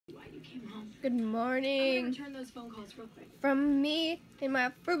Good morning. I'm gonna return those phone calls real quick. From me and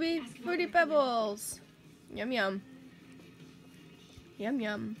my Fruity Pebbles. Yum yum. Yum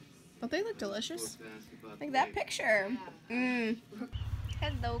yum. Don't they look delicious? Like that picture.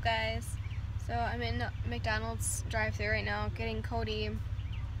 Hello guys. So I'm in McDonald's drive-thru right now getting Cody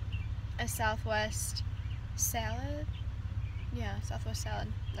a Southwest salad. Yeah, Southwest salad.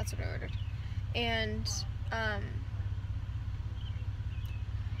 That's what I ordered. And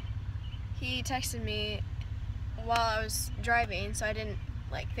he texted me while I was driving, so I didn't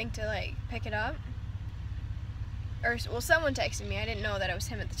think to pick it up. Or well, someone texted me. I didn't know that it was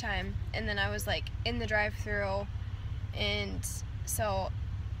him at the time. And then I was in the drive-thru, and so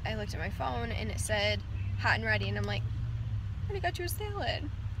I looked at my phone and it said hot and ready, and I'm like, I already got you a salad.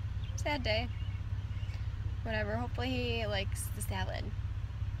 Sad day. Whatever. Hopefully he likes the salad.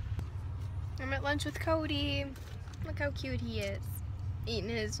 I'm at lunch with Cody. Look how cute he is, eating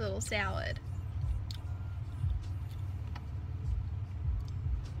his little salad.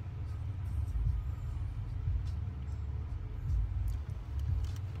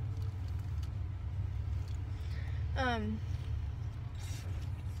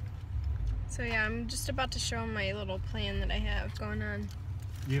 So yeah, I'm just about to show him my little plan that I have going on.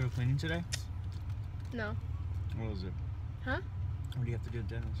 Do you have a cleaning today? No. What was it? Huh? What do you have to do at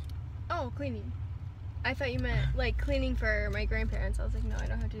dentist? Oh, cleaning. I thought you meant cleaning for my grandparents. I was like, no, I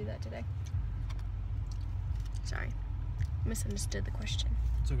don't have to do that today. Sorry. Misunderstood the question.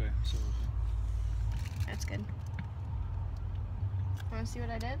 It's okay. So That's good. Want to see what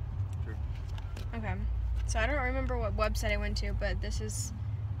I did? Sure. Okay. So I don't remember what website I went to, but this is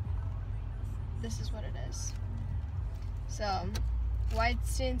what it is. So, wide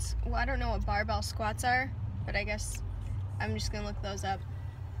stance, well, I don't know what barbell squats are, but I guess I'm just gonna look those up.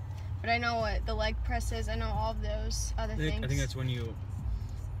 But I know what the leg press is. I know all of those other things. I think that's when you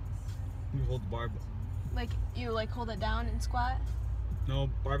hold the barbell. You hold it down and squat? No,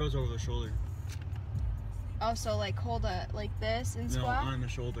 barbell's over the shoulder. Oh, so hold it like this and squat? No, on the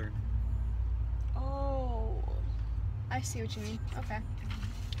shoulder. Oh, I see what you mean. Okay,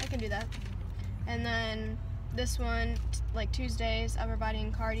 I can do that. And then this one, Tuesdays, upper body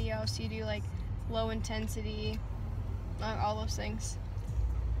and cardio. So you do low intensity, all those things.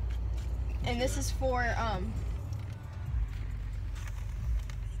 And this is for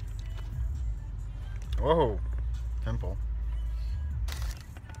Whoa, pimple.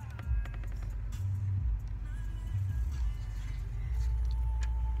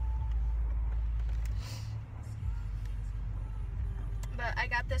 But I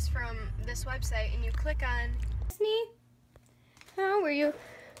got this from this website, and you click on me. Oh, where you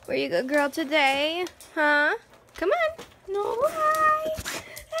good girl today? Huh? Come on. No, hi.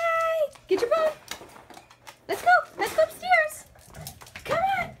 Hi. Get your bone. Let's go. Let's go upstairs. Come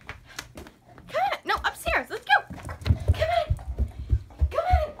on. Come on. No, upstairs. Let's go. Come on. Come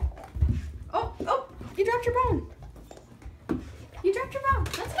on. Oh, you dropped your bone. You dropped your bone.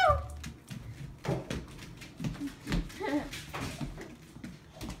 Let's go.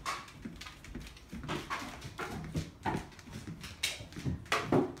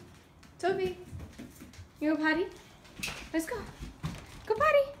 Toby, you go potty? Let's go. Go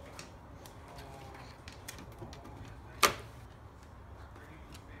potty.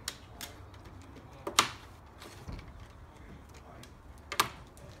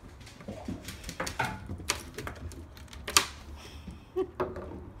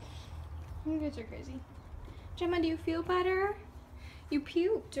 You guys are crazy. Gemma, do you feel better? You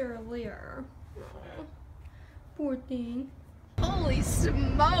puked earlier. Oh, poor thing. Holy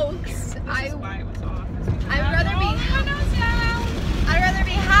smokes! I'd rather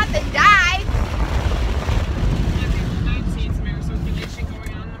be hot than die. I'd see some air circulation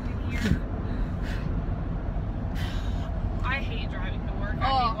going on up in here. I hate driving to work. I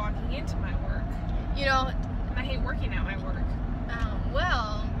hate walking into my work. And I hate working at my work.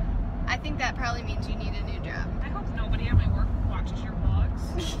 Well, I think that probably means you need a new job. I hope nobody at my work watches your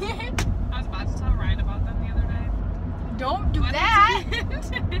vlogs. I was about to tell Ryan about them the other day. Don't do that!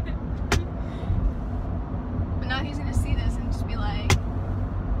 But now he's gonna see this and just be like,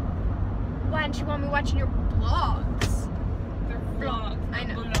 why didn't you want me watching your vlogs? They're vlogs. I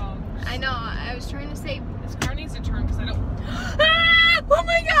know. Vlogs. I know. I was trying to say. This car needs to turn because I don't. Ah! Oh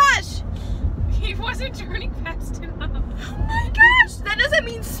my gosh! He wasn't turning fast enough. Oh my gosh! That doesn't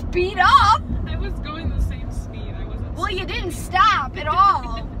mean speed up! I was going the same speed. I wasn't. Well, you didn't stop at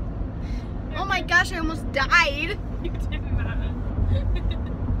all. Oh my gosh, I almost died. You did not.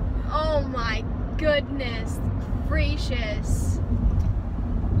 Oh my goodness gracious.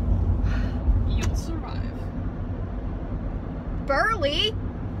 You'll survive. Burley?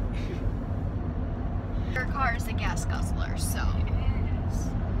 car is a gas guzzler, so. It is.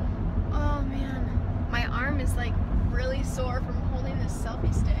 Oh man, my arm is like really sore from holding this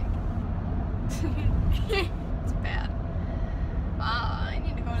selfie stick. It's bad. I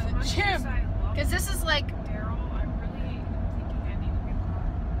need to go to the gym. Because this is like, Daryl, I'm really thinking I need a new car.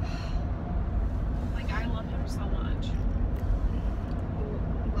 Like, I love him so much.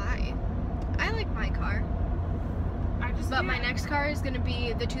 why? I like my car. But my next car is going to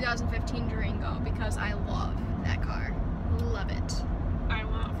be the 2015 Durango because I love that car. Love it. I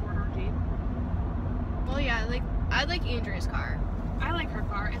want a 4-door Jeep. Well, yeah, I like Andrea's car. I like her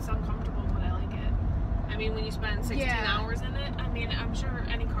car. It's uncomfortable, but I like it. I mean, when you spend 16 Yeah. hours in it, I mean, I'm sure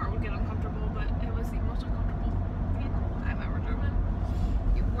any car would get uncomfortable, but it was the most uncomfortable vehicle I've ever driven.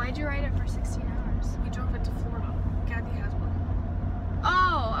 Why'd you ride it for 16 hours? We drove it to Florida. Kathy has one.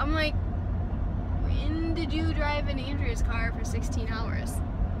 Oh, I'm like, when did you drive in Andrea's car for 16 hours?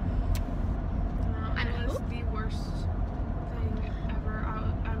 No, I it was hope- the worst thing ever.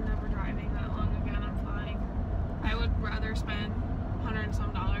 I'm never driving that long again. I'm flying. I would rather spend $100 and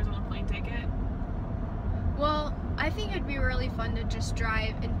some on a plane ticket. Well, I think it'd be really fun to just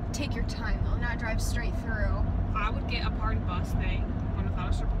drive and take your time though, not drive straight through. I would get a party bus thing when without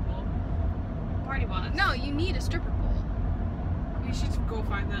a stripper pole. Party bus. No, you need a stripper pole. We should go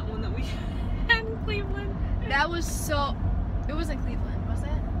find that one that we had in Cleveland. That was so. It wasn't Cleveland, was it?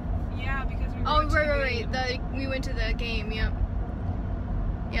 Yeah, because we Oh, went to the right. game. We went to the game. Yep.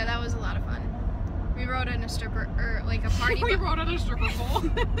 Yeah, that was a lot of fun. We rode in a stripper or like a party. We rode on a stripper pole.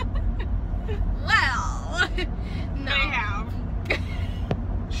 Well, no. They have.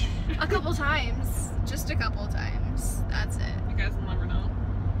 A couple times. Just a couple times. That's it. You guys will never know.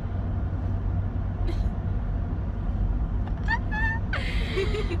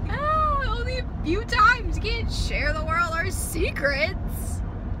 Oh, only a few times. You can't share the world our secrets.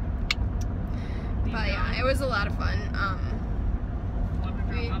 But yeah, it was a lot of fun.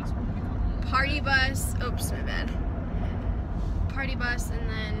 Party bus. Oops, my bad. Party bus, and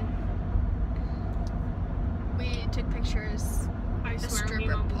then we took pictures. I The swear, me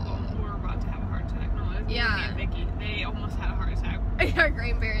stripper and pole. Google were about to have a heart attack. No, it was Yeah. me and Vicky. They almost had a heart attack. Our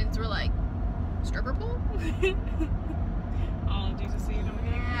grandparents were like, stripper pole? Oh, Jesus, you know,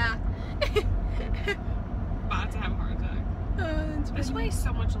 Yeah. about to have a heart attack. This way is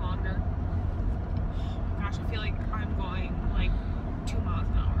so much longer. Oh my gosh, I feel like I'm going like 2 miles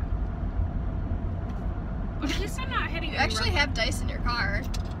an hour. But at least I'm not hitting. You actually have dice in your car.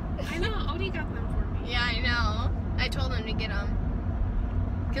 I know. Odie got them for me. Yeah, I know. I told him to get them.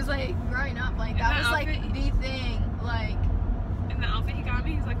 Cause like growing up, like And that that was like outfit- the thing. Like And the outfit he got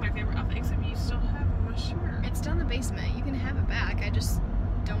me, he's like my favorite outfit. Except you still have my shirt. it's down the basement. You can have it back. I just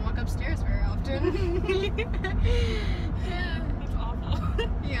don't walk upstairs very often. Yeah. It's awful.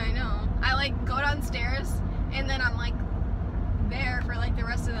 Yeah, I know. I like go downstairs and then I'm like there for like the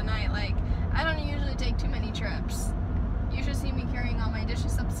rest of the night. Like I don't usually take too many trips. You should see me carrying all my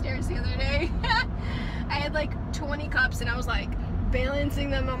dishes upstairs the other day. I had like 20 cups and I was like balancing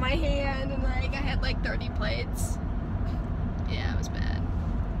them on my hand and like I had like 30 plates. Yeah, it was bad.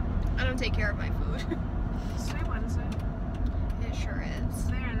 I don't take care of my food. Today Wednesday. It sure is.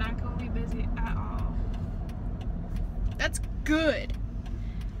 They are not going to be busy at all. That's good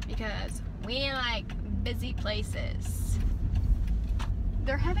because we like busy places.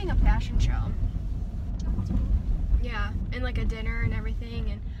 They're having a fashion show. Yeah, and like a dinner and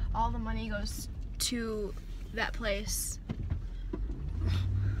everything, and all the money goes to that place.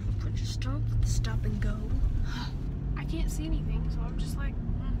 Put your stop and go. I can't see anything, so I'm just like,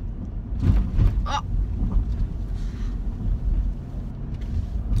 Oh,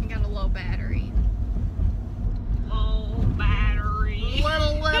 I got a low battery. low battery.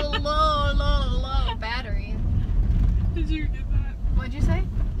 Low battery. Did you get that? What'd you say?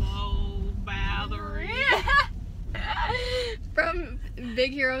 Low battery. From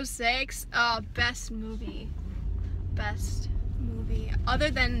Big Hero 6, best movie. Best movie. Other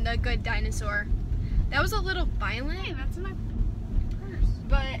than The Good Dinosaur. That was a little violent, Hey, that's in my purse.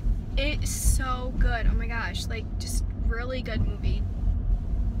 but it's so good. Oh my gosh, like just really good movie.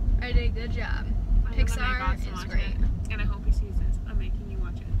 I did a good job. I know that my Pixar boss is watched great. it, and I hope he sees this. I'm making you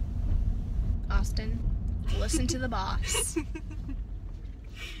watch it. Austin, listen to the boss.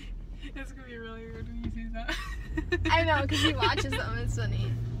 It's gonna be really weird when you see that. I know, because he watches them. It's funny.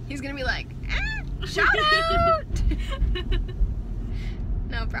 He's gonna be like, ah, shout out!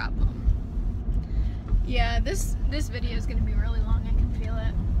 No problem. Yeah, this video is gonna be really long. I can feel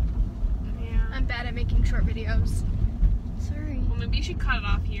it. Yeah. I'm bad at making short videos. Sorry. Well, maybe you should cut it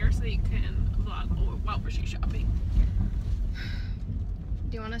off here so you can vlog while we're shoe shopping.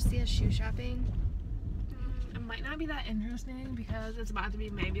 Do you want to see us shoe shopping? It might not be that interesting because it's about to be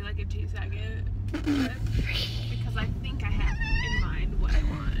maybe like a 2-second clip. Because I think I have in mind what I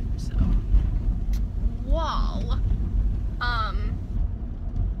want, so. Wall.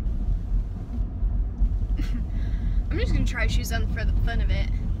 I'm just gonna try shoes on for the fun of it.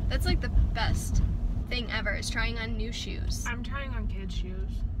 That's like the best thing ever, is trying on new shoes. I'm trying on kids' shoes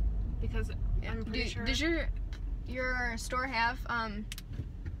because I'm pretty sure. Does your store have I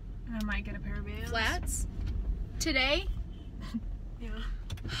might get a pair of Vans. flats today? Yeah.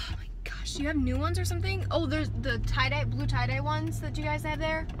 Oh my gosh, do you have new ones or something? Oh, there's the tie-dye, blue tie-dye ones that you guys have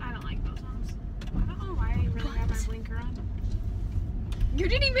there. I don't like those ones. I don't know why I really have my blinker on. You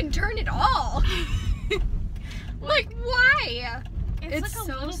didn't even turn it all. Like, why? It's like a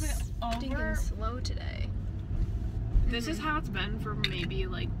so little bit stinking over. slow today. This is how it's been for maybe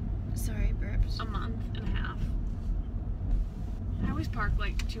like Sorry, burps. a month and a half. I always park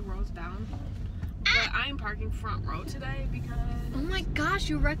like 2 rows down. But I'm parking front row today because Oh my gosh,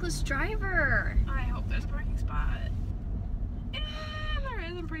 you reckless driver. I hope there's a parking spot. And there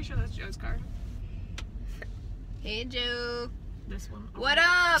is. I'm pretty sure that's Joe's car. Hey, Joe. This one. What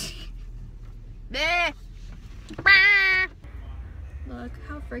up? Bleh. Bah. Look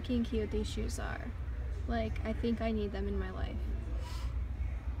how freaking cute these shoes are. Like, I think I need them in my life.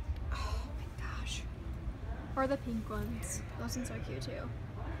 Oh my gosh. Or the pink ones. Those ones are cute too.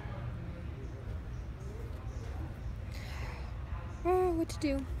 Oh, what to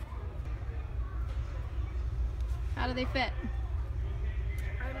do? How do they fit?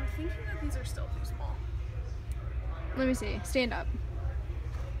 I'm thinking that these are still too small. Let me see. Stand up.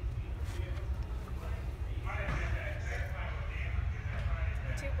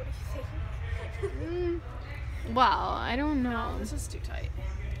 What do you think? Well, I don't know. No, this is too tight.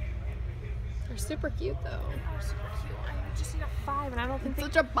 They're super cute though. Oh, super cute. I just need a 5 and I don't think they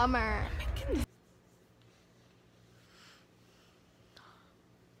Such a bummer.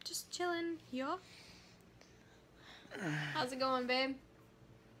 Just chilling, yo. How's it going, babe?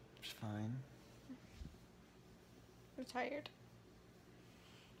 It's fine. We're tired.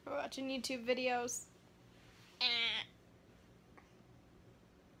 We're watching YouTube videos.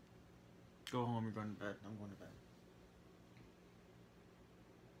 Go home, you're going to bed. I'm going to bed.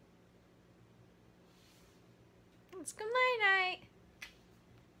 It's good night.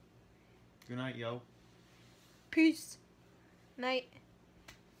 Good night, yo. Peace. Night.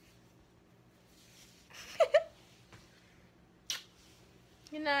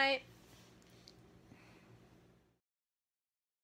 Good night.